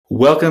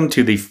Welcome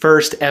to the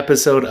first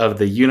episode of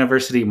the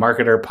University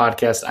Marketer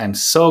Podcast. I'm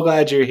so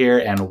glad you're here,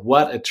 and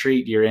what a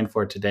treat you're in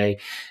for today.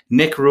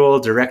 Nik Rule,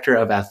 Director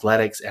of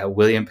Athletics at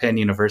William Penn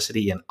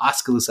University in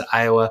Oskaloosa,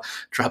 Iowa,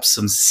 drops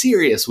some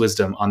serious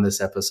wisdom on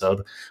this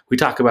episode. We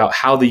talk about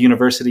how the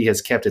university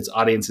has kept its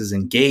audiences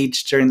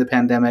engaged during the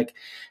pandemic,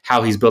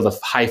 how he's built a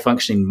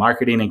high-functioning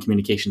marketing and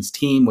communications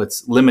team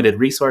with limited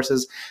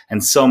resources,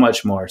 and so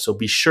much more. So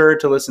be sure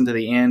to listen to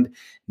the end.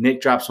 Nik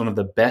drops one of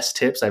the best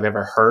tips I've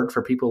ever heard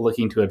for people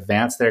looking to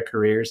advance their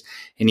careers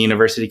in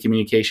university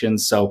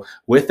communications. So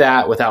with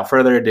that, without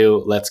further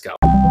ado, let's go.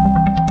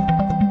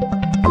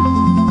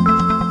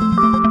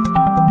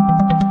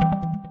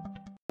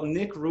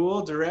 Nik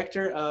Rule,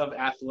 Director of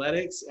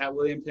Athletics at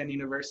William Penn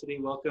University.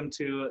 Welcome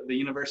to the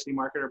University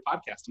Marketer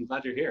Podcast. I'm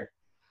glad you're here.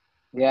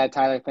 Yeah,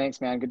 Tyler, thanks,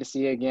 man. Good to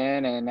see you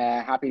again, and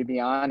happy to be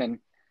on and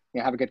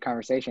have a good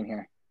conversation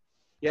here.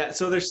 Yeah,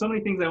 so there's so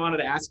many things I wanted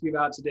to ask you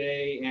about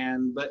today,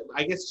 but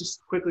I guess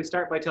just quickly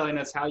start by telling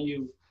us how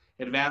you've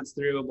advanced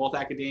through both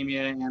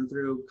academia and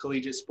through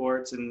collegiate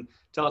sports, and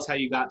tell us how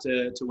you got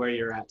to where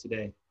you're at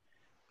today.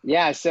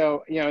 Yeah,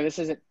 so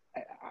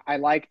I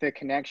like the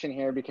connection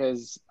here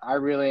because I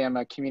really am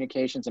a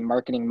communications and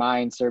marketing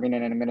mind serving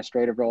in an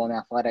administrative role in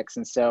athletics,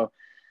 and so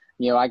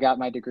I got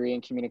my degree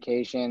in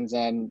communications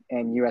and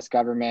U.S.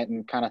 government,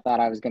 and kind of thought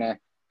I was going to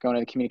go into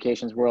the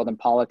communications world and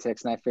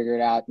politics. And I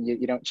figured out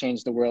you don't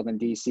change the world in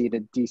DC,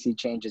 the DC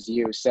changes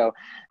you. So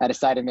I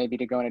decided maybe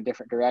to go in a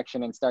different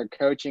direction and start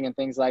coaching and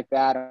things like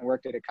that. I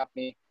worked at a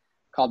company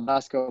called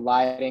Musco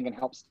Lighting and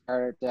helped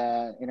start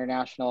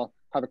international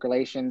public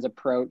relations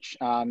approach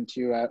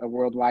to a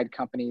worldwide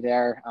company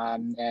there,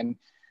 and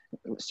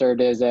served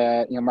as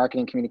a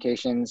marketing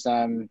communications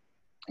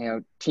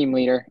team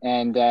leader,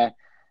 and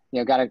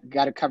got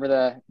to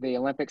cover the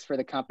Olympics for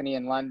the company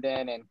in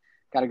London, and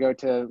got to go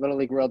to Little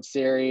League World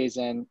Series.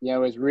 And, it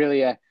was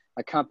really a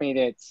company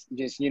that's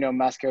just,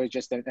 Musco is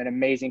just an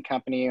amazing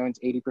company, owns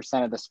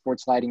 80% of the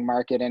sports lighting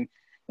market in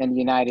the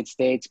United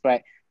States,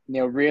 but,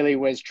 really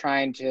was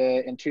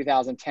in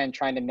 2010,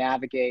 trying to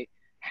navigate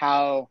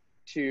how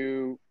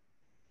to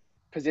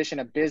position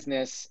a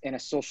business in a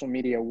social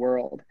media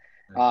world,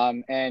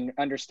 and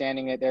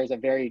understanding that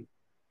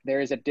there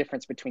is a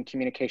difference between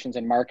communications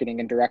and marketing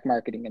and direct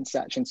marketing and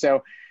such. And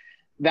so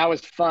that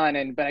was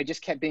fun. But I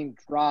just kept being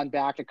drawn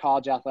back to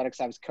college athletics.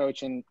 I was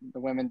coaching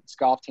the women's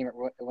golf team at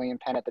William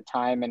Penn at the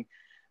time,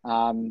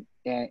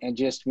 and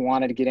just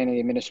wanted to get into the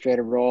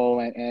administrative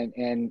role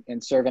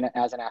and serve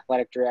as an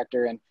athletic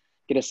director and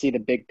get to see the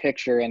big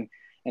picture. And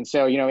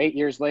so, 8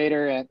 years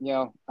later,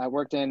 I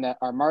worked in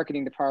our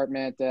marketing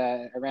department,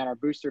 I ran our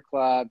booster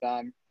club,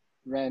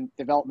 ran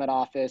development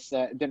office,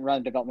 didn't run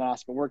a development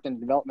office, but worked in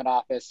the development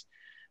office,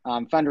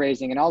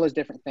 fundraising and all those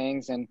different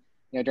things. And,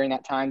 during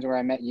that time where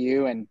I met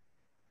you, and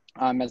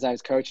as I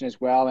was coaching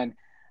as well, and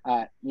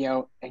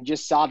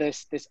just saw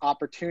this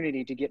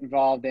opportunity to get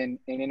involved in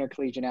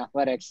intercollegiate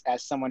athletics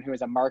as someone who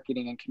is a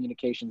marketing and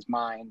communications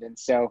mind. And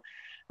so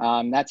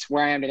that's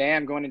where I am today.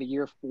 I'm going into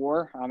year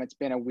 4. It's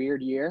been a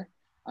weird year,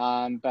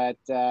 but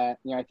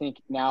I think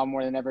now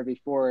more than ever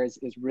before is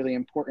really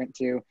important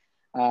to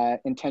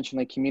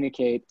intentionally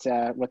communicate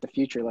what the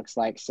future looks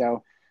like.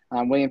 So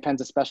William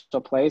Penn's a special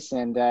place,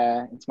 and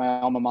it's my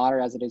alma mater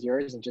as it is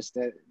yours, and just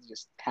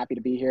happy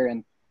to be here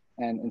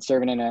and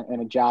serving in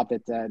a job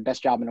that's the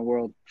best job in the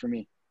world for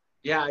me.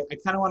 Yeah, I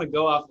kind of want to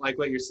go off like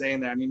what you're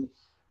saying there. I mean,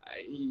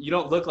 you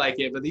don't look like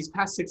it, but these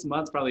past 6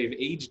 months probably have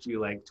aged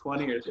you like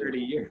 20 or 30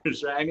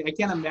 years, right? I mean, I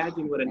can't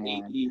imagine what an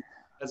AD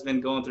has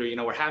been going through.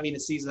 We're having a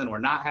season, we're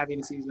not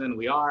having a season,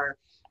 we are,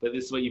 but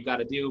this is what you've got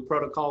to do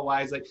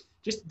protocol-wise. Like,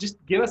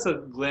 just give us a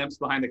glimpse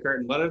behind the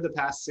curtain. What have the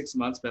past 6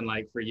 months been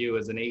like for you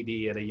as an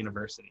AD at a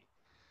university?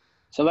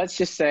 So let's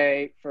just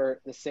say, for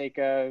the sake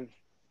of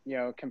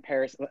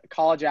comparison,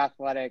 college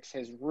athletics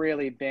has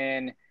really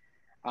been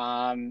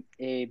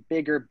a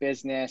bigger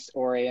business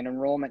or an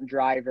enrollment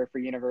driver for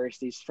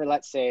universities for,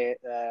 let's say,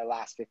 the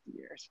last 50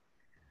 years.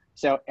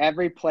 So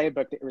every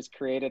playbook that was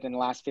created in the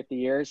last 50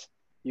 years,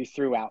 you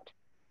threw out,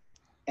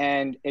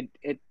 and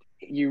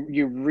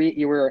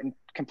you were in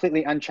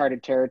completely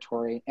uncharted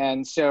territory.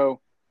 And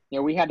so,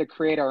 we had to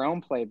create our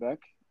own playbook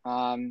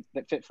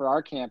that fit for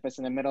our campus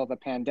in the middle of a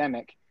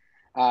pandemic,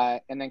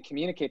 and then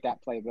communicate that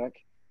playbook,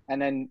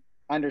 and then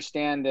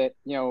understand that,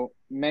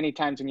 many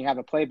times when you have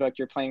a playbook,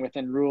 you're playing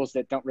within rules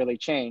that don't really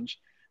change.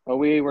 But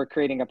we were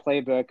creating a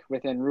playbook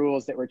within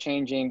rules that were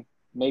changing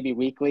maybe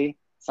weekly,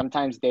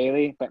 sometimes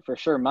daily, but for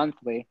sure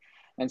monthly.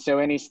 And so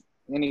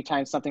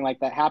anytime something like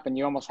that happened,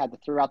 you almost had to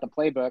throw out the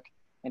playbook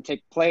and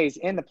take plays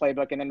in the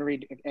playbook and then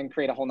read and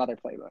create a whole nother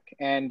playbook.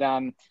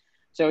 And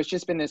so it's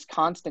just been this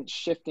constant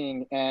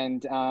shifting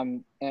and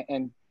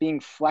being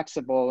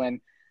flexible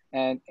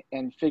and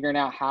figuring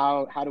out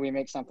how do we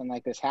make something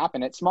like this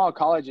happen at small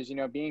colleges,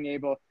 being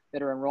able,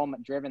 that are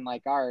enrollment driven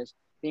like ours,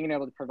 being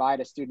able to provide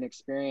a student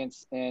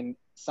experience in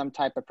some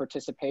type of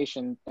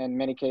participation, in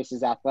many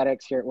cases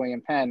athletics here at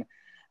William Penn.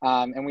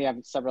 And we have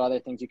several other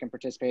things you can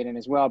participate in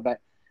as well, but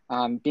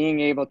being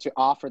able to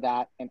offer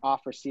that and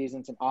offer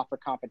seasons and offer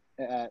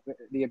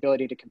the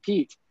ability to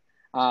compete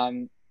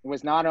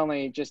was not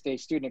only just a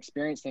student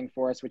experience thing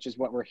for us, which is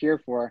what we're here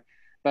for,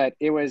 but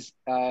it was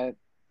a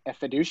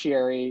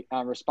fiduciary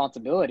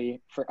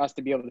responsibility for us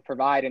to be able to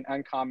provide an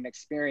uncommon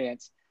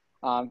experience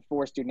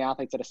for student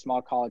athletes at a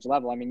small college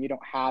level. I mean, you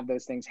don't have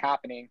those things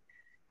happening.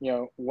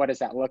 What does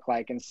that look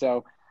like? And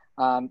so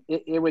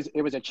it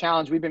was a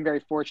challenge. We've been very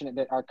fortunate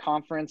that our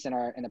conference and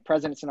the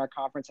presidents in our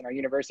conference and our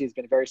university has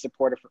been very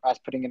supportive for us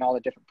putting in all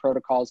the different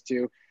protocols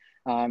to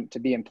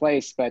be in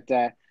place. But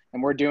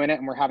and we're doing it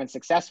and we're having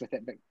success with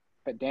it.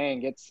 But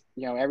dang, it's,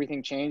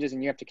 everything changes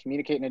and you have to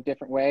communicate in a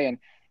different way and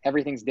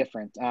everything's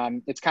different.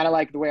 It's kind of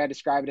like the way I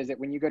describe it is that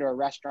when you go to a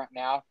restaurant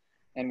now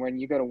and when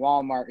you go to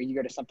Walmart or you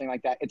go to something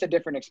like that, it's a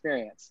different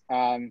experience.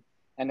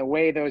 And the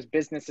way those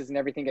businesses and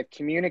everything have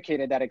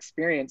communicated that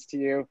experience to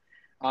you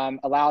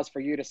allows for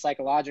you to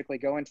psychologically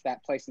go into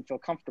that place and feel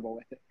comfortable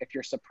with it. If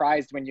you're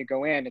surprised when you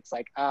go in, it's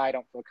like, I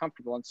don't feel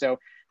comfortable. And so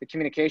the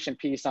communication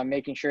piece on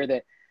making sure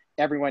that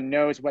everyone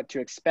knows what to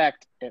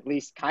expect, at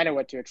least kind of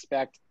what to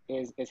expect,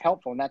 is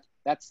helpful. And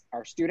that's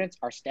our students,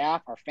 our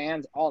staff, our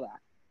fans, all that.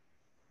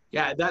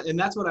 Yeah,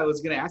 that's what I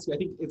was going to ask you. I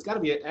think it's got to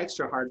be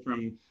extra hard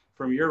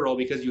from your role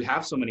because you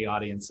have so many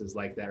audiences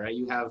like that, right?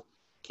 You have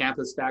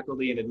campus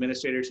faculty and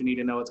administrators who need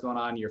to know what's going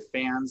on, your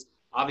fans,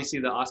 obviously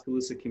the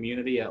Oskaloosa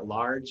community at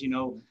large.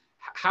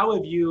 How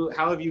have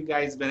you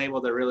guys been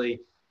able to really,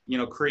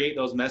 create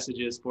those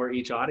messages for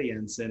each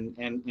audience and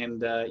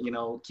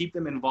keep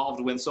them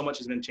involved when so much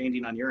has been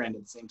changing on your end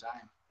at the same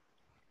time?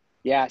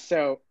 Yeah,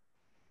 so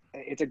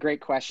it's a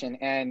great question.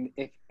 And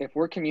if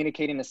we're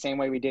communicating the same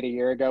way we did a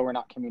year ago, we're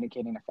not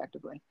communicating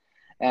effectively.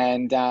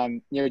 And,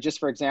 just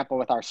for example,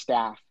 with our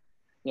staff,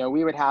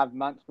 we would have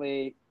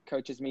monthly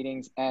coaches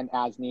meetings and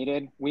as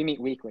needed, we meet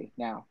weekly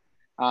now.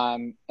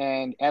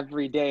 And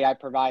every day I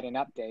provide an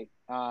update,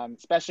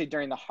 especially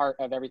during the heart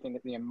of everything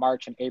that in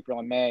March and April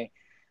and May.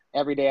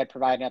 Every day I'd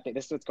provide an update.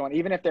 This is what's going on.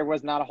 Even if there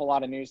was not a whole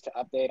lot of news to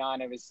update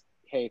on, it was,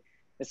 hey,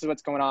 this is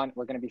what's going on.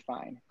 We're going to be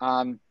fine.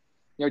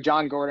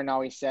 John Gordon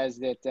always says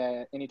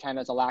that anytime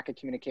there's a lack of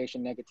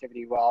communication,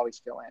 negativity will always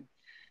fill in.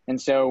 And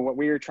so what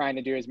we were trying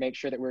to do is make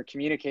sure that we're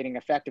communicating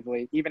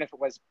effectively, even if it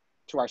was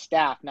to our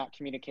staff, not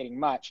communicating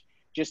much,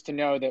 just to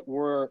know that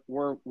we're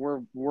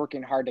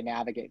working hard to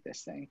navigate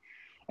this thing.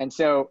 And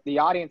so the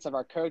audience of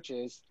our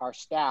coaches, our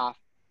staff,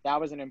 that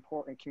was an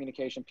important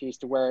communication piece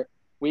to where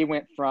we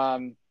went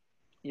from,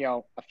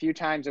 a few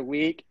times a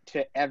week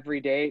to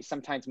every day,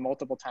 sometimes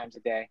multiple times a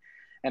day.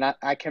 And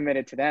I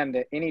committed to them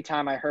that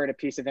anytime I heard a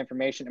piece of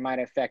information that might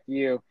affect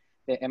you,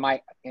 that it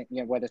might,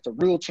 whether it's a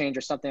rule change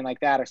or something like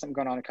that, or something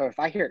going on in code, if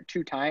I hear it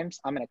 2 times,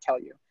 I'm going to tell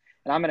you.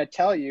 And I'm going to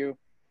tell you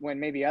when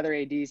maybe other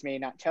ADs may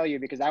not tell you,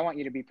 because I want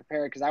you to be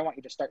prepared, because I want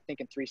you to start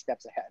thinking 3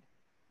 steps ahead.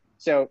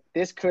 So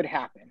this could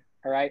happen.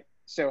 All right.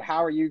 So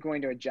how are you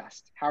going to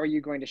adjust? How are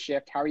you going to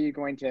shift? How are you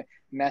going to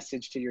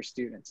message to your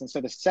students? And so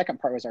the second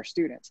part was our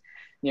students.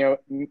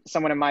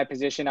 Someone in my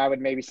position, I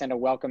would maybe send a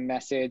welcome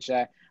message,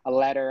 a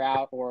letter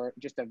out, or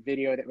just a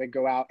video that would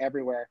go out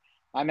everywhere.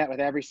 I met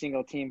with every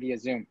single team via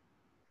Zoom.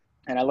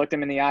 And I looked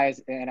them in the eyes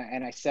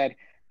and I said,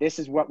 this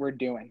is what we're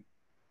doing,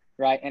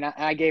 right? And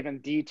I gave them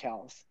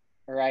details,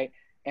 all right?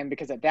 And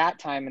because at that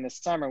time in the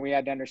summer, we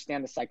had to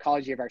understand the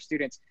psychology of our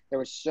students. There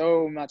was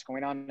so much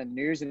going on in the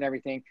news and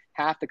everything.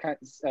 Half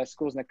the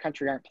schools in the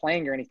country aren't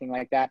playing or anything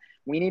like that.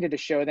 We needed to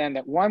show them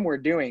that 1, we're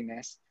doing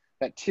this,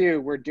 but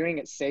 2, we're doing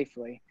it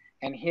safely.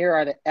 And here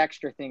are the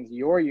extra things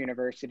your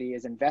university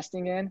is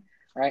investing in,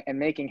 right, and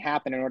making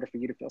happen in order for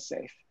you to feel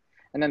safe.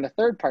 And then the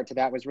third part to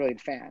that was really the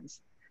fans.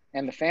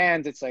 And the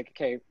fans, it's like,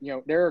 okay,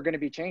 there are going to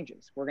be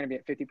changes. We're going to be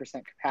at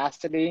 50%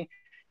 capacity.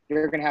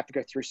 You're going to have to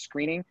go through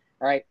screening.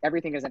 All right.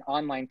 Everything is an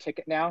online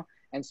ticket now.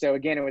 And so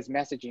again, it was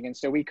messaging. And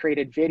so we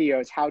created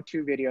videos,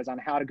 how-to videos on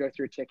how to go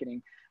through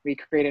ticketing. We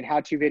created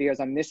how-to videos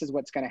on this is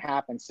what's going to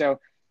happen. So,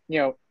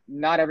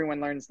 not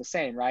everyone learns the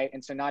same, right?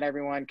 And so not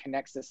everyone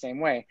connects the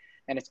same way.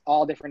 And it's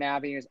all different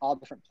avenues, all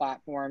different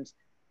platforms,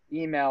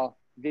 email,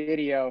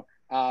 video,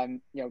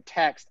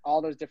 text,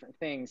 all those different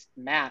things,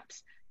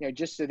 maps,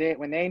 just so that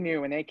when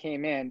they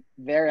came in,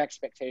 their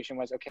expectation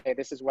was, okay,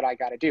 this is what I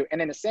got to do.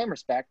 And in the same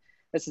respect,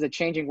 this is a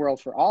changing world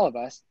for all of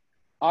us.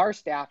 Our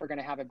staff are going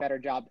to have a better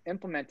job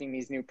implementing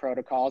these new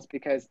protocols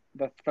because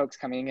the folks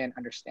coming in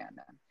understand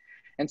them.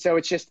 And so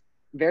it's just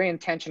very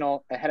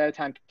intentional ahead of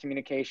time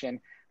communication.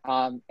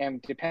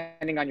 And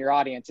depending on your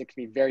audience, it could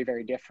be very,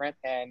 very different.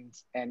 And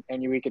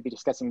we could be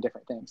discussing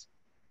different things.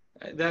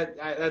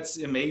 That's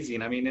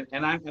amazing. I mean,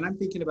 and I'm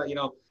thinking about,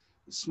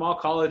 small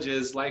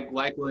colleges like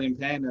William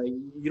Penn,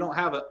 you don't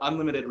have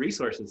unlimited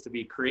resources to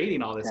be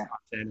creating all this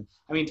content.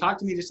 I mean, talk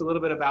to me just a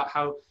little bit about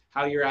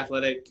how your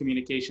athletic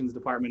communications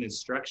department is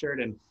structured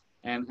and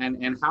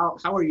how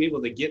are you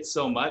able to get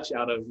so much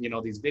out of,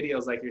 these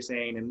videos, like you're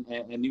saying,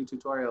 and new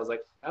tutorials.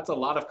 Like, that's a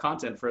lot of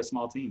content for a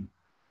small team.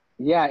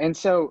 Yeah. And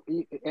so,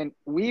 and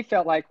we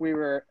felt like we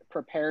were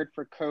prepared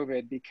for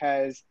COVID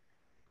because,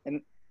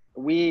 and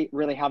we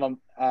really have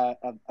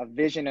a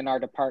vision in our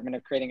department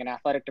of creating an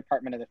athletic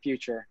department of the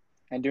future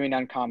and doing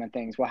uncommon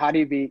things. Well, how do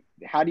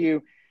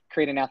you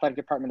create an athletic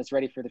department that's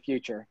ready for the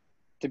future,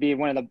 to be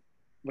one of the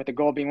with the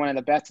goal being one of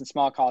the best in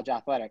small college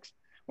athletics.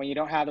 When you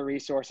don't have the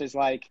resources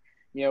like,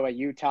 a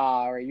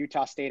Utah or a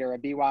Utah State or a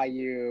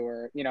BYU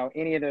or,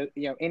 any of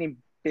the, any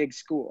big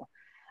school.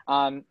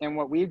 And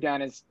what we've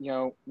done is,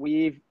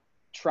 we've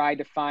tried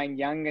to find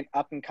young and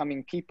up and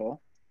coming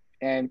people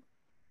and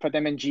put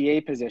them in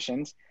GA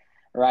positions,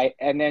 right?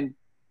 And then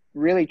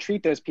really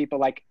treat those people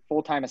like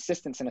full-time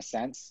assistants in a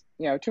sense,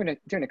 to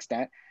an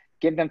extent,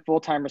 give them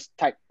full-time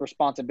type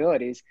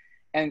responsibilities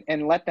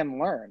and let them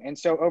learn. And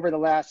so over the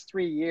last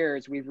 3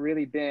 years, we've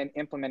really been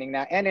implementing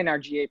that, and in our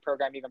GA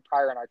program, even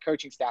prior in our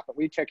coaching staff, but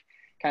we took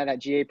kind of that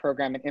GA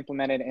program and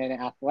implemented it in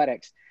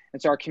athletics.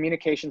 And so our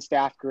communication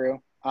staff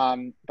grew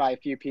by a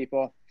few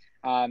people.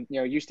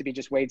 It used to be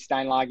just Wade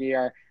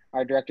Steinlage,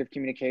 our director of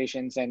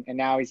communications, and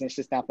now he's an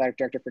assistant athletic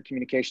director for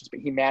communications,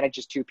 but he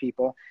manages 2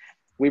 people.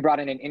 We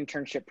brought in an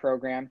internship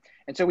program.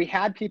 And so we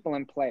had people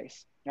in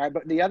place. All right.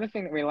 But the other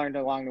thing that we learned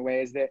along the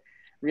way is that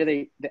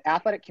really the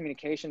athletic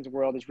communications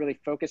world is really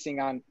focusing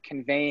on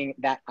conveying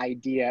that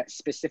idea,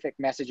 specific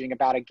messaging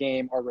about a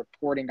game or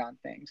reporting on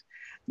things.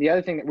 The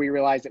other thing that we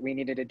realized that we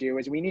needed to do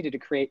is we needed to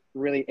create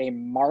really a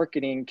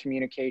marketing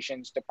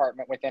communications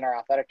department within our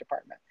athletic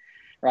department.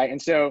 Right.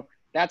 And so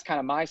that's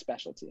kind of my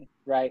specialty.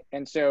 Right.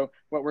 And so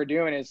what we're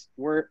doing is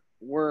we're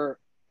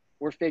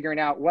figuring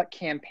out what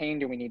campaign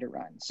do we need to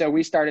run. So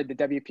we started the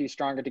WP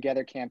Stronger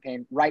Together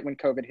campaign right when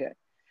COVID hit.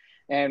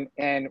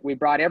 And we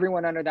brought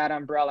everyone under that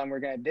umbrella,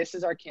 and this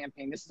is our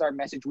campaign. This is our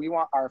message. We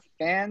want our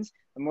fans,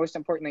 and most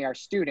importantly, our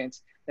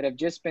students that have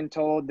just been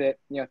told that,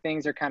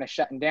 things are kind of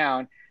shutting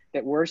down,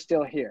 that we're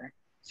still here.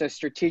 So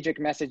strategic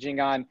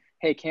messaging on,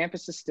 hey,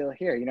 campus is still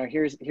here.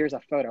 Here's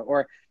a photo,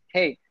 or,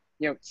 hey,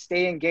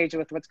 stay engaged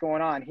with what's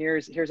going on.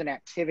 Here's an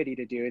activity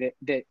to do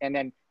that, and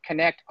then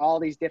connect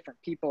all these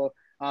different people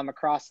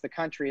across the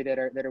country that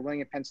are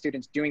William Penn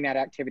students doing that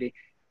activity.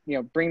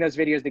 Bring those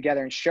videos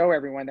together and show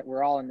everyone that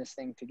we're all in this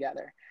thing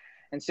together.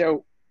 And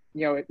so,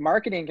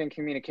 marketing and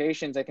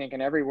communications, I think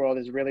in every world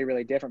is really,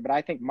 really different, but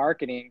I think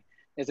marketing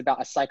is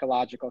about a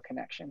psychological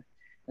connection.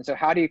 And so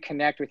how do you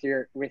connect with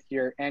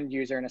your end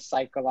user in a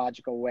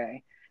psychological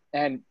way?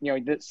 And,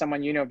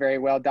 someone very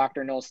well,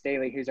 Dr. Noel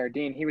Staley, who's our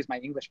dean, he was my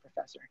English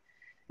professor.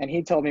 And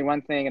he told me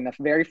one thing in the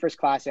very first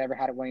class I ever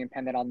had at William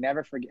Penn that I'll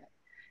never forget.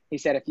 He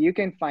said, if you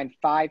can find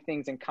 5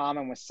 things in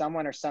common with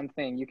someone or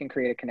something, you can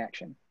create a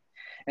connection.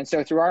 And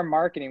so through our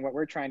marketing, what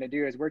we're trying to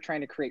do is we're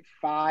trying to create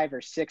 5 or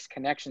 6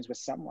 connections with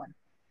someone,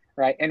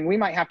 right? And we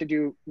might have to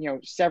do,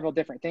 several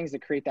different things to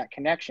create that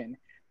connection.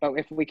 But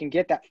if we can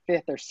get that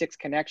 5th or 6th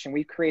connection,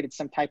 we've created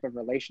some type of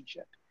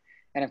relationship.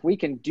 And if we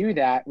can do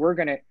that, we're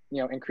going to,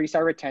 increase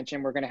our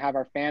retention. We're going to have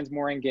our fans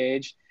more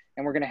engaged,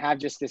 and we're going to have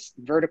just this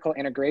vertical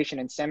integration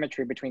and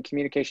symmetry between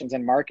communications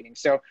and marketing.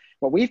 So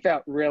what we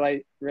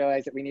realized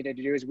that we needed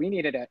to do is we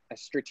needed a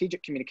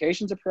strategic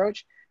communications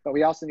approach, but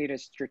we also needed a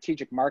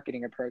strategic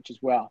marketing approach as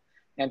well.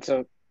 And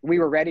so we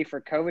were ready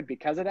for COVID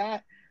because of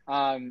that.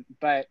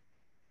 But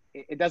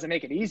it doesn't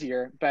make it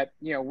easier, but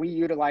we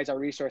utilize our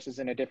resources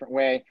in a different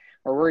way,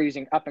 where we're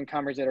using up and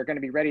comers that are going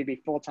to be ready to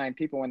be full-time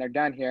people when they're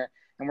done here.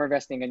 And we're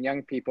investing in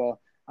young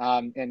people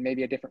in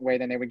maybe a different way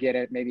than they would get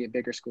at maybe a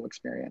bigger school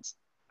experience.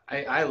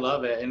 I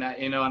love it. And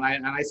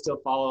I still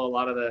follow a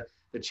lot of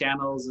the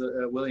channels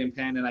at William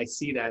Penn, and I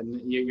see that,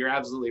 and you're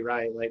absolutely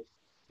right. Like,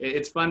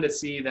 it's fun to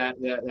see that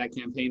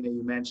campaign that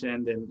you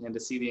mentioned, and to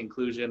see the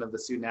inclusion of the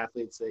student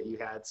athletes that you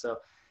had. So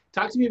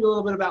talk to me a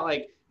little bit about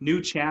like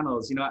new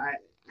channels.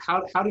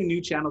 How do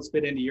new channels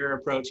fit into your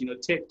approach?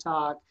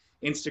 TikTok,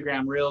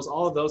 Instagram Reels,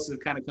 all of those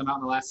have kind of come out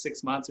in the last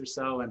 6 months or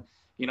so. And,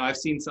 I've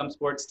seen some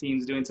sports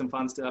teams doing some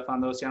fun stuff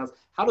on those channels.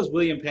 How does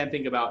William Penn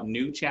think about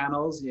new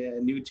channels,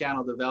 new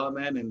channel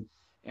development?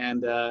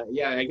 And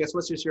I guess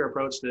what's just your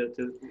approach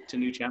to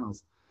new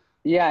channels?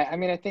 Yeah, I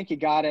mean, I think you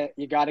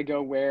gotta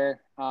go where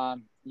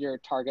your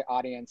target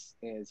audience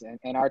is,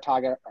 and our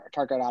target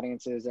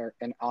audiences are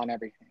on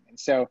everything. And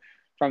so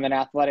from an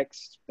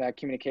athletics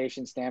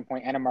communication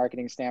standpoint and a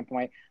marketing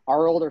standpoint,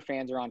 our older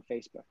fans are on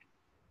Facebook,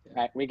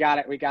 right? We got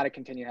to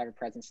continue to have a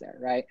presence there,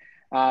 right?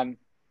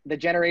 The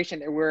generation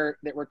that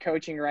we're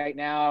coaching right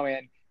now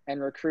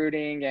and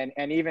recruiting,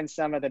 and even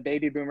some of the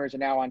baby boomers are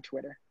now on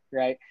Twitter,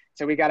 right?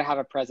 So we got to have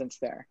a presence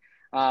there.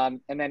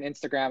 And then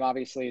Instagram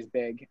obviously is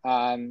big,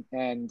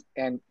 and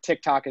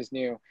TikTok is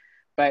new,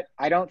 but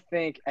I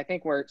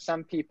think where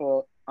some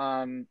people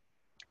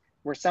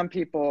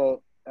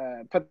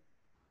put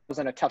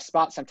in a tough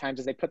spot sometimes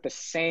is they put the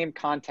same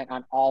content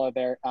on all of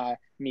their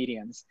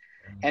mediums,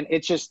 and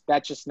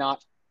that just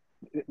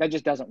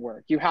doesn't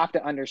work. You have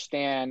to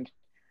understand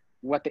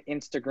what the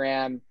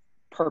Instagram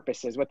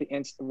purpose is, what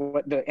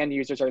the end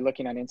users are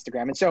looking on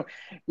Instagram. And so,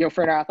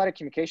 for an athletic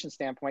communication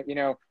standpoint,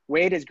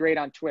 Wade is great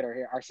on Twitter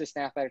here, our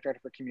assistant athletic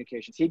director for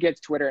communications. He gets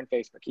Twitter and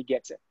Facebook. He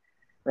gets it,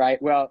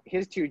 right? Well,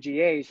 his 2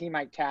 GAs, he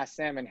might task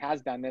them, and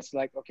has done this,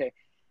 like, okay,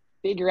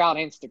 figure out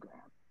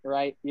Instagram,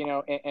 right?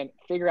 And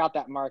figure out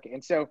that market.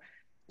 And so,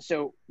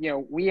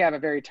 we have a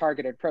very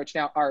targeted approach.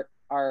 Now,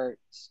 our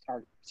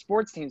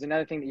sports teams,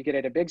 another thing that you get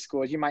at a big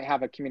school is you might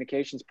have a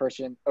communications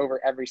person over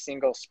every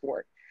single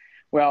sport.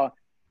 Well,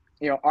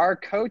 our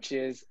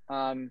coaches,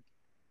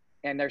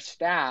 and their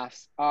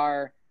staffs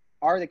are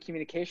the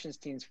communications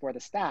teams for the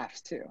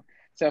staffs too.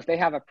 So if they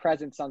have a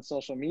presence on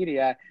social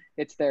media,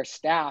 it's their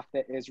staff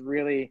that is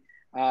really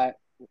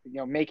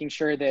making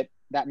sure that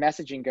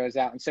messaging goes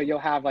out. And so you'll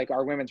have, like,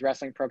 our women's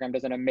wrestling program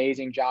does an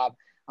amazing job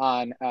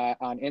on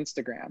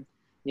Instagram.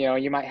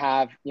 You might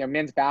have,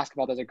 men's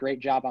basketball does a great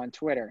job on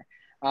Twitter.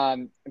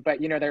 But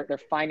they're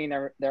finding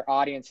their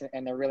audience,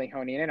 and they're really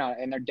honing in on it,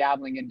 and they're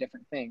dabbling in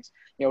different things.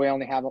 We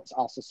only have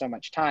also so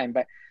much time,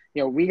 but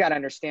we got to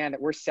understand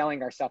that we're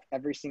selling ourselves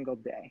every single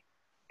day.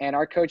 And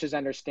our coaches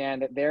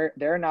understand that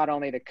they're not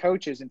only the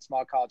coaches in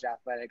small college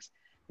athletics,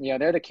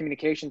 they're the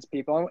communications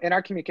people, and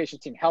our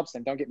communications team helps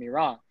them, don't get me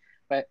wrong.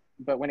 But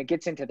when it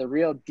gets into the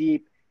real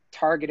deep,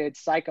 targeted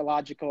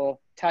psychological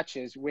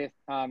touches with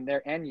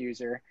their end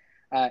user,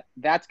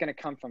 that's going to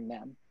come from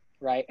them,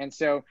 right? And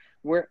so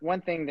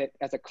one thing that,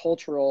 as a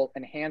cultural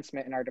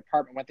enhancement in our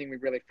department, one thing we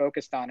really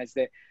focused on is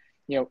that,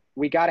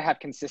 we got to have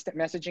consistent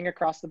messaging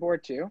across the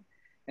board too.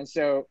 And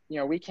so,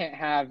 we can't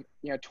have,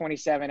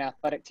 27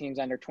 athletic teams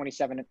under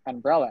 27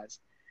 umbrellas.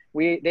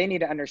 They need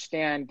to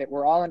understand that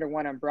we're all under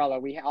one umbrella.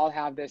 We all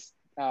have this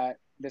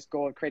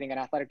goal of creating an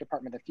athletic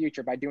department of the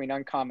future by doing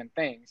uncommon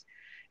things.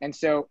 And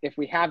so if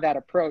we have that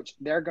approach,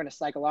 they're going to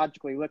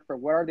psychologically look for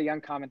what are the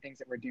uncommon things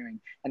that we're doing,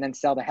 and then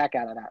sell the heck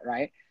out of that,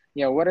 right?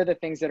 What are the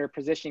things that are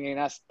positioning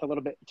us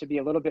to be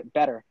a little bit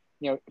better,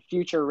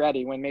 future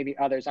ready when maybe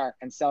others aren't,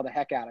 and sell the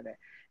heck out of it.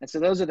 And so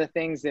those are the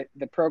things that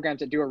the programs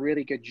that do a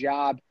really good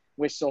job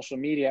with social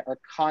media are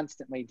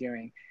constantly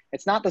doing.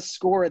 It's not the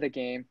score of the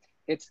game.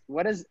 It's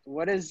what is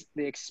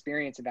the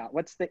experience about?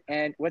 What's the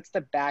end? What's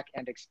the back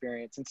end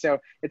experience? And so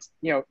it's,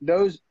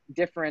 those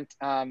different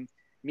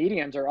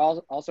mediums are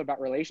also about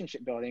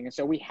relationship building. And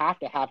so we have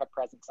to have a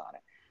presence on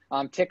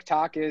it.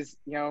 TikTok is,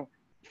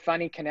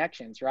 funny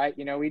connections, right?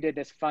 We did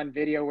this fun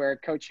video where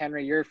Coach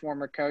Henry, your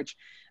former coach,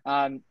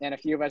 and a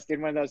few of us did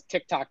one of those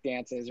TikTok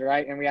dances,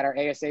 right? And we had our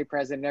ASA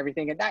president and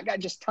everything, and that got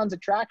just tons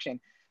of traction.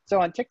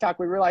 So on TikTok,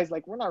 we realized,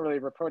 like, we're not really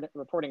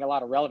reporting a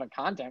lot of relevant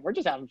content. We're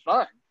just having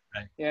fun.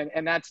 Right.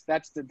 And that's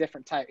the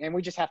different type. And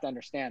we just have to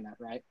understand that,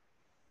 right?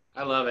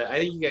 I love it. I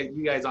think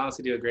you guys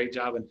honestly do a great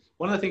job. And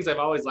one of the things I've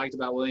always liked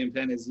about William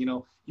Penn is,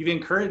 you've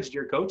encouraged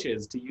your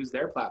coaches to use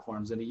their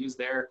platforms and to use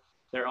their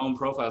own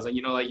profiles. Like,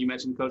 like you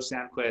mentioned, Coach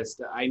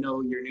Sandquist. I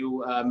know your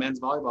new men's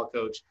volleyball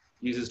coach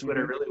uses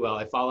Twitter really well.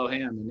 I follow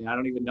him, and I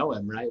don't even know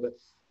him, right? But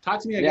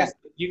talk to me. I guess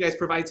you guys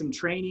provide some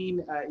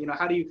training.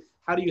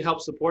 How do you help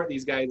support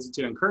these guys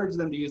to encourage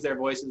them to use their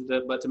voices,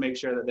 but to make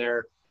sure that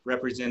they're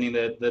representing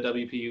the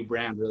WPU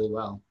brand really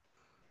well?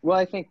 Well,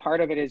 I think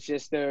part of it is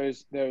just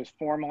those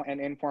formal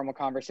and informal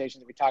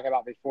conversations that we talked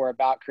about before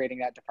about creating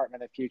that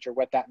department of the future,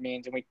 what that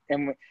means.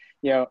 And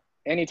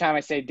anytime I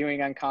say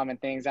doing uncommon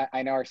things,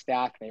 I know our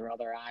staff, they roll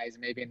their eyes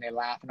maybe and they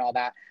laugh and all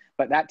that.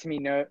 But that to me,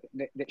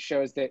 that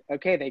shows that,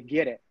 okay, they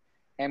get it.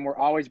 And we're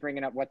always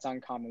bringing up what's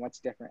uncommon, what's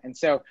different. And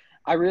so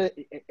part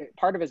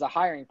of it is a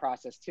hiring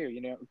process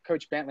too.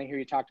 Coach Bentley, who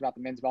you talked about,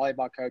 the men's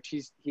volleyball coach,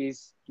 he's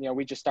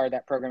we just started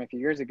that program a few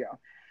years ago.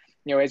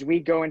 As we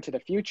go into the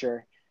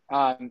future,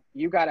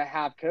 you got to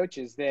have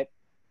coaches that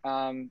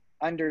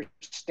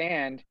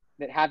understand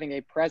that having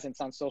a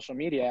presence on social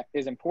media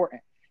is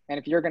important. And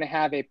if you're going to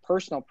have a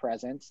personal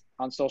presence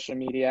on social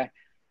media,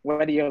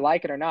 whether you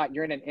like it or not,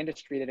 you're in an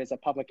industry that is a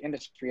public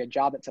industry, a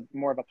job that's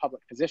more of a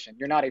public position.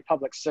 You're not a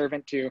public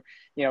servant to,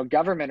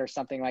 government or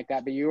something like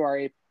that, but you are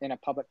in a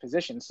public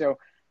position. So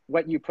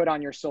what you put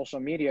on your social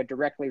media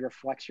directly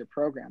reflects your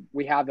program.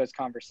 We have those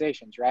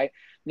conversations, right?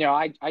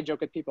 I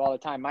joke with people all the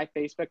time. My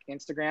Facebook,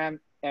 Instagram,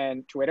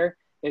 and Twitter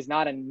is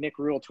not a Nik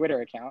Rule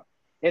Twitter account.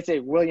 It's a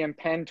William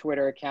Penn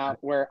Twitter account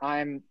where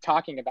I'm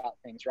talking about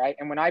things, right?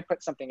 And when I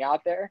put something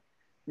out there,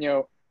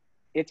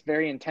 it's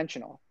very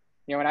intentional.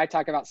 When I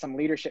talk about some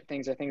leadership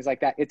things or things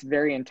like that, it's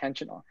very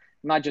intentional.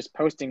 I'm not just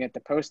posting it to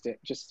post it,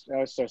 just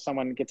so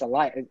someone gets a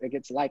like. It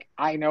gets like.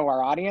 I know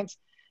our audience,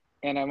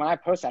 and when I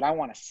post that, I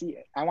want to see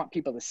it. I want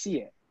people to see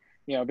it,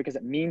 because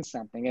it means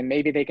something, and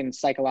maybe they can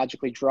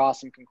psychologically draw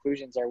some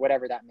conclusions or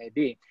whatever that may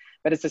be.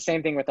 But it's the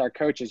same thing with our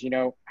coaches.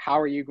 How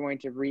are you going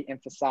to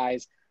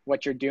re-emphasize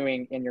what you're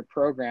doing in your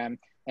program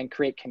and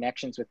create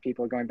connections with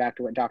people? Going back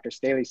to what Dr.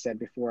 Staley said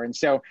before, and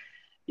so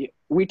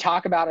we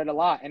talk about it a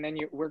lot, and then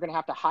we're going to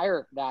have to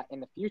hire that in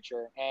the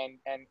future.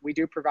 And we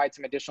do provide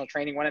some additional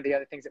training. One of the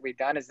other things that we've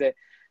done is that,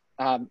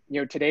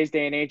 today's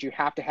day and age, you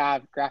have to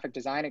have graphic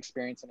design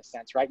experience in a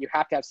sense, right? You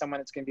have to have someone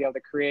that's going to be able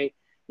to create,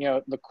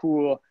 the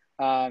cool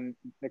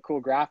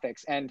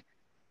graphics. And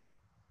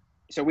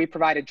so we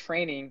provided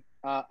training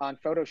on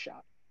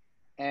Photoshop,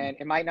 and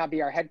it might not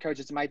be our head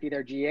coaches, it might be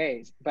their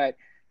GAs, but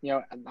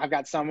I've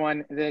got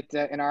someone that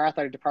in our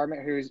athletic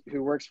department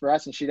who works for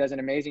us, and she does an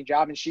amazing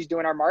job, and she's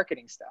doing our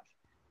marketing stuff,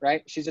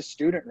 right? She's a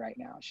student right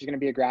now. She's going to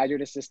be a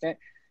graduate assistant.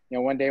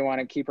 One day want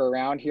to keep her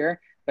around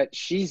here, but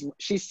she's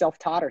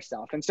self-taught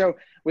herself. And so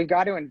we've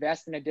got to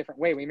invest in a different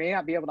way. We may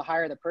not be able to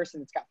hire the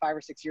person that's got 5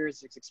 or 6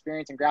 years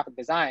experience in graphic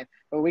design,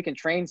 but we can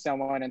train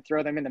someone and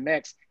throw them in the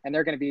mix, and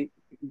they're going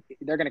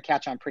to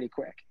catch on pretty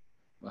quick.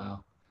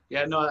 Wow.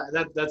 Yeah, no,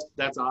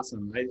 that's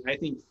awesome. I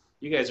think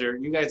you guys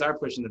are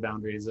pushing the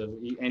boundaries of,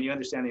 and you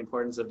understand the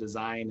importance of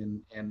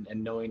design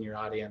and knowing your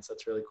audience.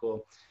 That's really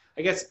cool.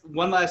 I guess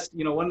one last,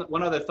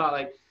 one other thought,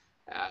 like,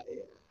 uh,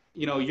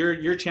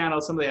 your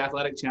channel, some of the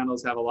athletic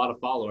channels have a lot of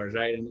followers,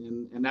 right?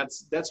 And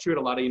that's true at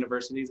a lot of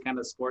universities. Kind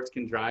of sports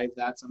can drive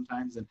that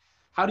sometimes. And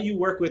how do you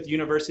work with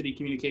university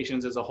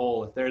communications as a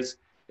whole? If there's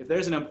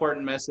an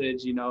important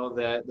message,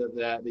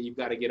 that you've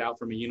got to get out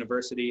from a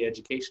university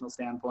educational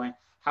standpoint,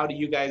 how do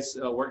you guys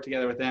work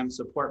together with them,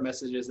 support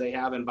messages they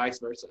have, and vice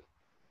versa?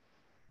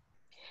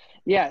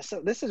 Yeah, so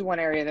this is one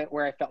area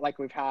where I felt like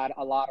we've had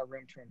a lot of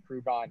room to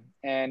improve on.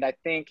 And I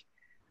think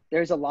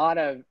there's a lot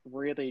of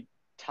really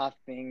tough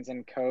things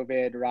in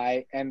COVID,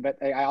 right? But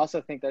I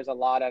also think there's a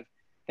lot of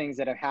things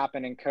that have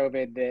happened in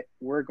COVID that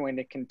we're going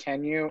to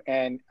continue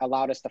and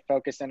allowed us to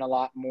focus in a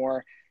lot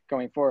more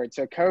going forward.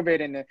 So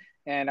COVID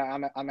and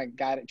I'm a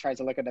guy that tries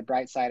to look at the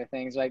bright side of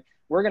things. Like,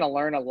 we're going to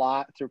learn a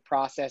lot through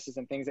processes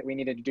and things that we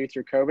needed to do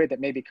through COVID that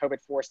maybe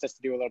COVID forced us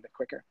to do a little bit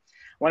quicker.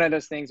 One of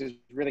those things is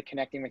really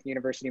connecting with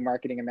university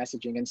marketing and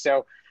messaging. And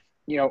so,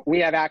 we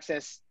have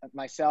access,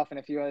 myself and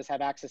a few others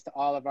have access to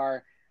all of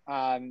our,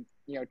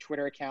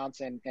 Twitter accounts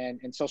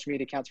and social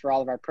media accounts for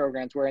all of our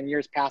programs, where in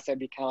years past, I'd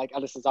be kind of like,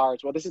 oh, this is ours.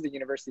 Well, this is the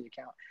university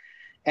account.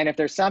 And if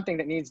there's something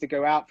that needs to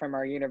go out from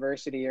our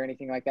university or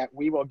anything like that,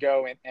 we will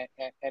go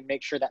and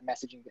make sure that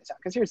messaging gets out.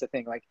 Because here's the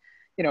thing, like,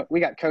 we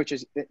got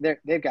coaches,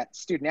 they've got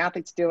student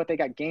athletes to deal with, they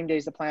got game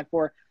days to plan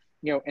for,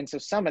 and so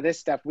some of this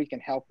stuff we can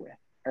help with.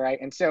 All right.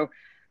 And so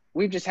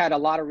we've just had a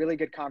lot of really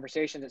good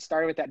conversations. It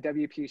started with that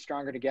WPU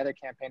Stronger Together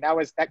campaign.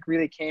 That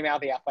really came out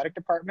of the athletic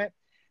department.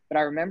 But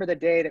I remember the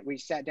day that we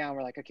sat down,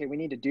 we're like, okay, we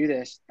need to do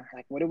this. We're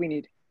like, what do we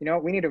need?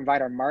 We need to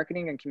invite our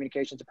marketing and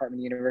communications department of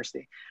the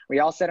university. We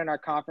all sat in our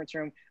conference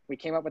room. We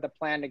came up with a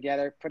plan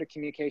together, put a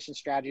communication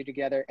strategy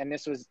together, and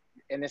this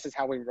is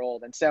how we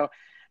rolled. And so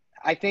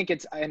I think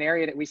it's an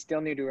area that we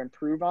still need to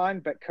improve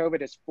on, but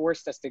COVID has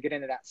forced us to get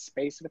into that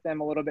space with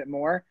them a little bit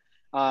more.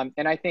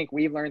 And I think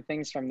we've learned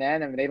things from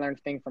them, and they learned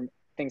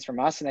things from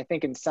us. And I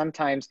think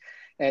sometimes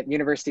at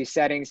university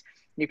settings,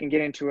 you can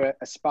get into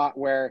a spot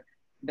where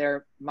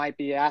there might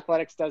be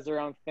athletics does their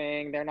own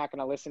thing. They're not going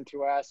to listen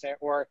to us,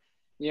 or,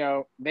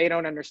 they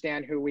don't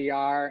understand who we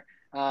are.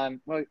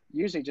 Well,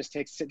 usually just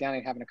takes sit down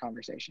and having a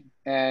conversation.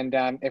 And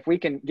if we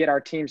can get our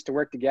teams to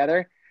work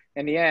together,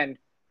 in the end,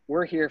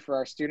 we're here for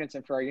our students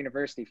and for our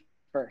university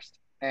first.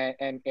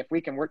 And if we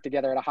can work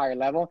together at a higher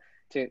level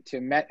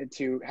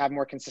to have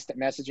more consistent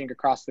messaging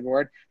across the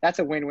board, that's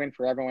a win-win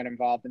for everyone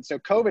involved. And so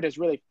COVID has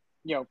really,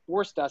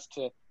 forced us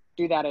to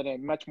do that in a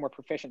much more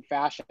proficient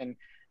fashion,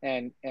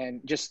 and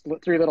just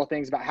through little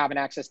things about having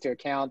access to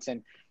accounts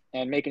and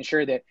making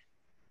sure that,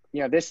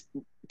 this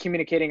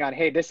communicating on,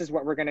 hey, this is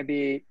what we're going to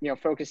be,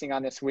 focusing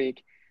on this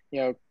week,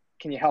 can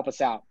you help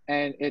us out?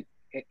 And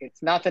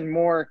it's nothing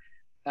more,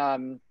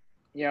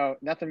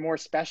 nothing more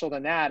special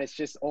than that. It's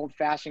just old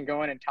fashioned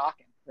going and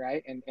talking,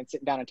 right? And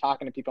sitting down and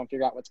talking to people and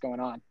figure out what's going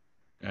on.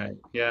 Right.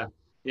 Yeah.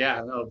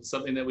 Yeah. No,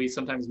 something that we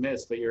sometimes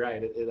miss, but you're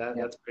right.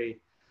 That's pretty.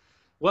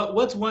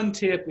 What's one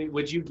tip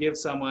would you give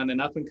someone,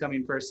 an up and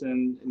coming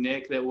person,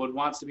 Nik, that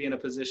wants to be in a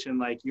position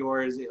like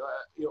yours,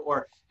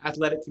 or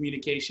athletic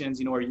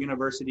communications, or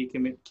university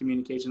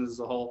communications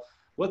as a whole?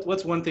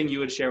 What's one thing you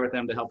would share with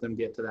them to help them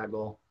get to that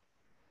goal?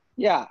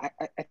 Yeah,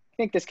 I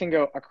think this can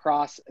go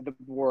across the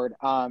board,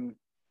 and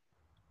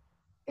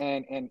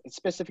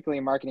specifically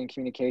in marketing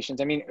communications.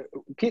 I mean,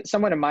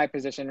 someone in my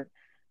position,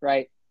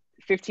 right?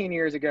 15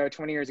 years ago,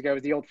 20 years ago,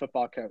 was the old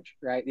football coach,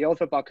 right? The old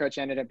football coach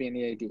ended up being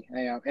the AD,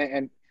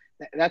 and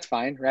that's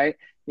fine, right?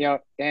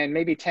 And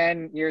maybe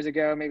 10 years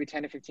ago, maybe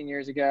 10 to 15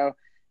 years ago,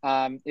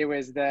 it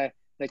was the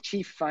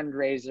chief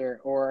fundraiser,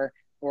 or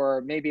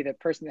maybe the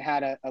person that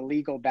had a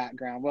legal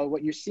background. Well,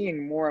 what you're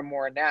seeing more and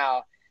more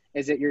now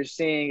is that you're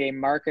seeing a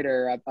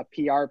marketer, a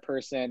PR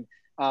person,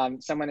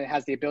 someone that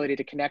has the ability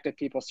to connect with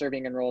people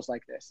serving in roles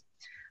like this.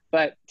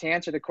 But to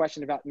answer the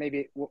question about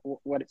maybe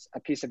what's a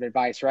piece of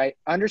advice, right?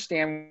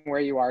 Understand where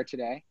you are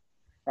today,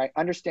 right?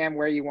 Understand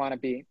where you want to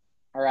be,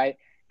 all right?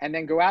 And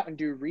then go out and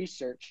do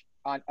research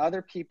on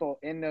other people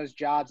in those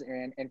jobs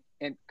and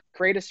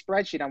create a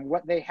spreadsheet on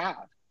what they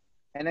have.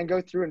 And then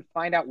go through and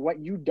find out what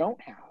you don't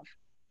have,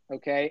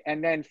 okay?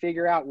 And then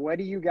figure out, what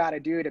do you got to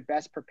do to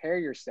best prepare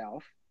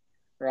yourself,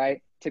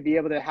 right? To be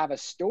able to have a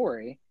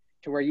story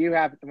to where you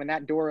have, when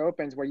that door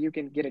opens, where you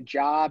can get a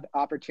job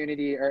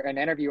opportunity or an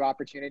interview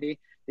opportunity,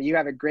 that you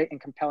have a great and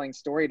compelling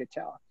story to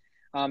tell.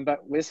 But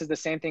this is the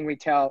same thing we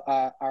tell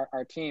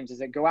our teams, is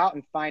that go out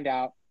and find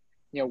out,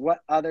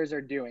 what others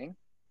are doing,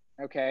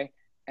 okay?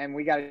 And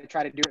we got to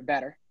try to do it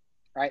better,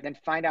 right? Then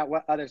find out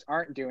what others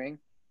aren't doing,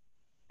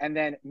 and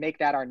then make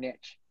that our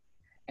niche.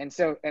 And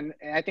so, and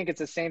I think it's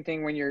the same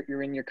thing when you're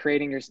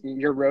creating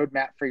your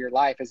roadmap for your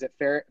life. Is it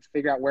fair?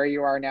 Figure out where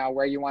you are now,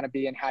 where you want to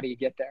be, and how do you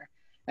get there?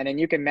 And then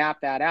you can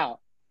map that out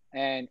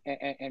and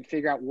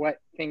figure out what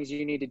things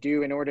you need to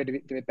do in order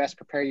to best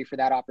prepare you for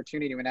that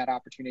opportunity when that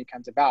opportunity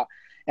comes about.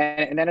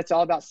 And then it's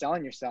all about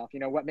selling yourself.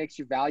 What makes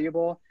you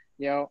valuable?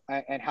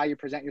 and how you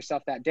present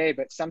yourself that day.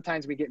 But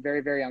sometimes we get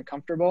very, very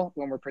uncomfortable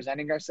when we're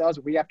presenting ourselves.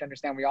 We have to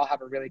understand we all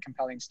have a really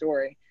compelling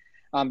story,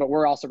 but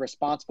we're also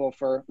responsible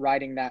for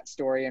writing that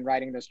story and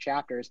writing those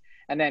chapters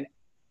and then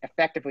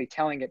effectively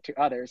telling it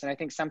to others. And I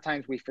think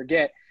sometimes we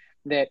forget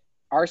that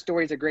our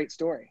story is a great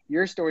story.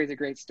 Your story is a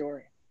great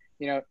story.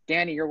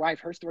 Danny, your wife,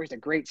 her story is a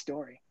great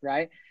story,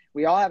 right?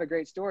 We all have a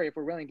great story if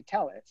we're willing to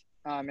tell it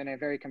in a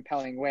very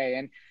compelling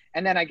way.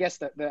 And then I guess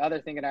the other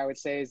thing that I would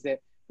say is that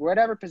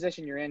whatever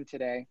position you're in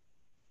today,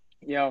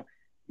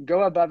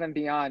 go above and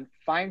beyond,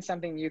 find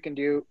something you can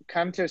do,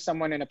 come to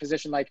someone in a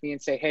position like me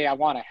and say, hey, I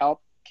want to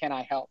help. Can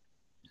I help?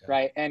 Yeah.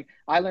 Right. And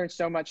I learned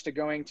so much to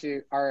going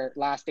to our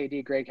last AD,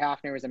 Greg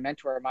Hafner, was a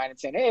mentor of mine, and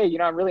saying, hey,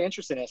 I'm really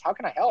interested in this. How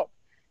can I help?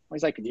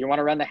 He's like, do you want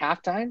to run the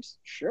half times?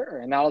 Sure.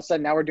 And all of a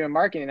sudden now we're doing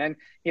marketing. And then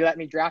he let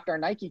me draft our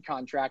Nike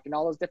contract and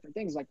all those different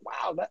things. Like,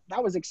 wow,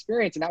 that was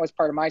experience. And that was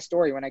part of my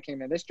story when I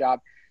came to this job.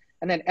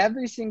 And then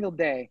every single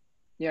day,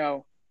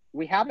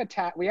 we have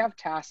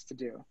tasks to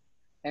do.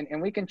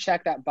 And we can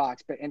check that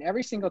box, but in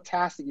every single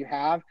task that you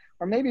have,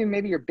 or maybe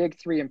your big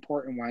three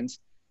important ones,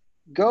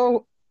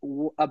 go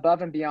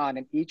above and beyond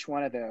in each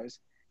one of those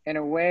in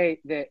a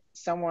way that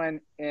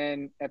someone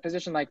in a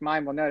position like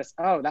mine will notice,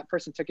 oh, that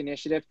person took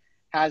initiative,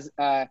 has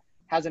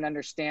an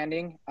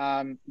understanding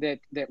that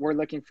we're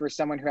looking for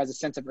someone who has a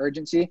sense of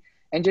urgency,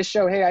 and just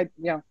show, hey, I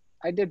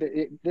did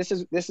it. This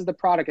is the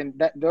product, and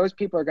that those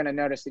people are going to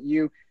notice that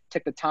you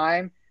took the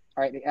time,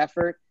 all right, the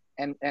effort,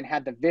 and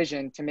had the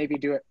vision to maybe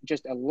do it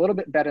just a little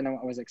bit better than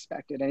what was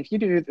expected. And if you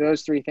do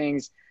those three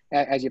things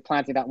as you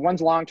plan things out,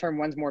 one's long-term,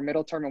 one's more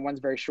middle-term, and one's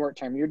very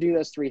short-term, you do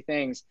those three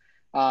things,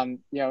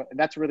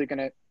 that's really going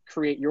to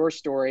create your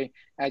story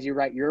as you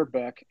write your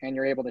book, and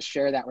you're able to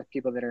share that with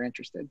people that are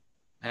interested.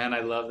 And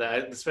I love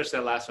that, especially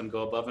that last one,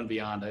 go above and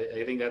beyond.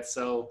 I think that's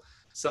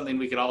something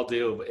we could all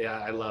do. But yeah,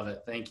 I love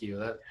it. Thank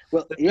you.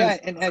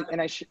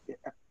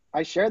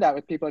 I share that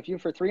with people. If you,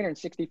 for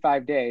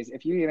 365 days,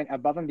 if you even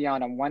above and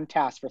beyond on one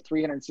task for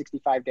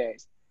 365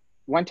 days,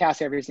 one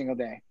task every single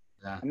day,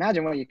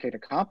 imagine what you could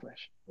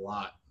accomplish. A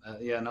lot. I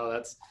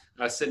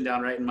was sitting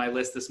down writing my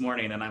list this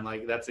morning, and I'm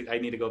like, I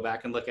need to go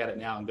back and look at it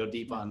now and go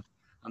deep on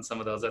some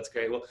of those. That's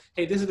great. Well,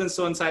 hey, this has been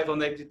so insightful.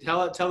 Nick,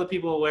 tell the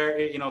people where,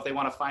 if they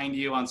want to find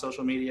you on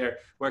social media,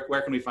 or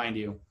where can we find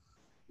you?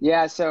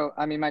 Yeah. So,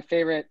 my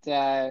favorite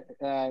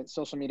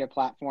social media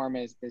platform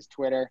is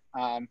Twitter.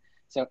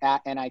 So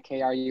at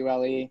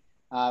NIKRULE,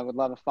 would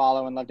love a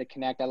follow and love to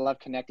connect. I love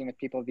connecting with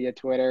people via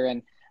Twitter,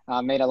 and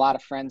made a lot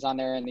of friends on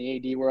there in the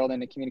AD world,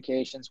 in the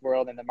communications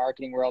world, in the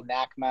marketing world,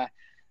 NACMA.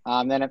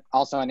 Then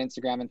also on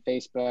Instagram and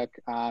Facebook,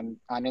 on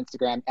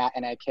Instagram at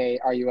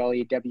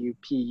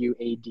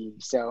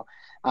NIKRULEWPUAD. So,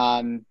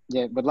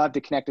 would love to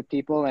connect with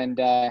people. And,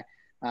 there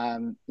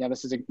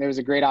was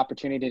a great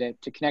opportunity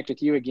to connect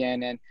with you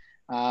again,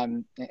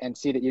 and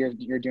see that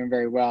you're doing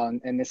very well.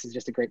 And this is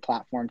just a great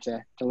platform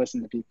to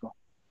listen to people.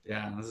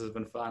 Yeah, this has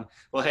been fun.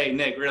 Well, hey,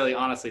 Nick, really,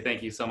 honestly,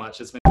 thank you so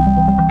much. It's been.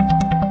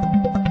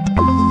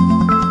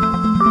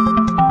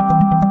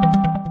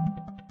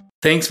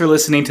 Thanks for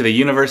listening to the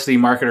University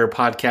Marketer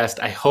Podcast.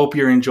 I hope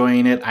you're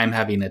enjoying it. I'm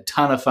having a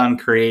ton of fun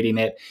creating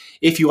it.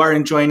 If you are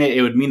enjoying it,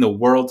 it would mean the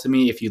world to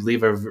me if you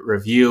leave a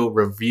review.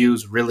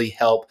 Reviews really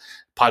help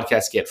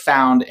podcasts get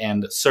found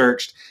and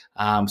searched.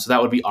 So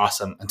that would be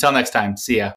awesome. Until next time, see ya.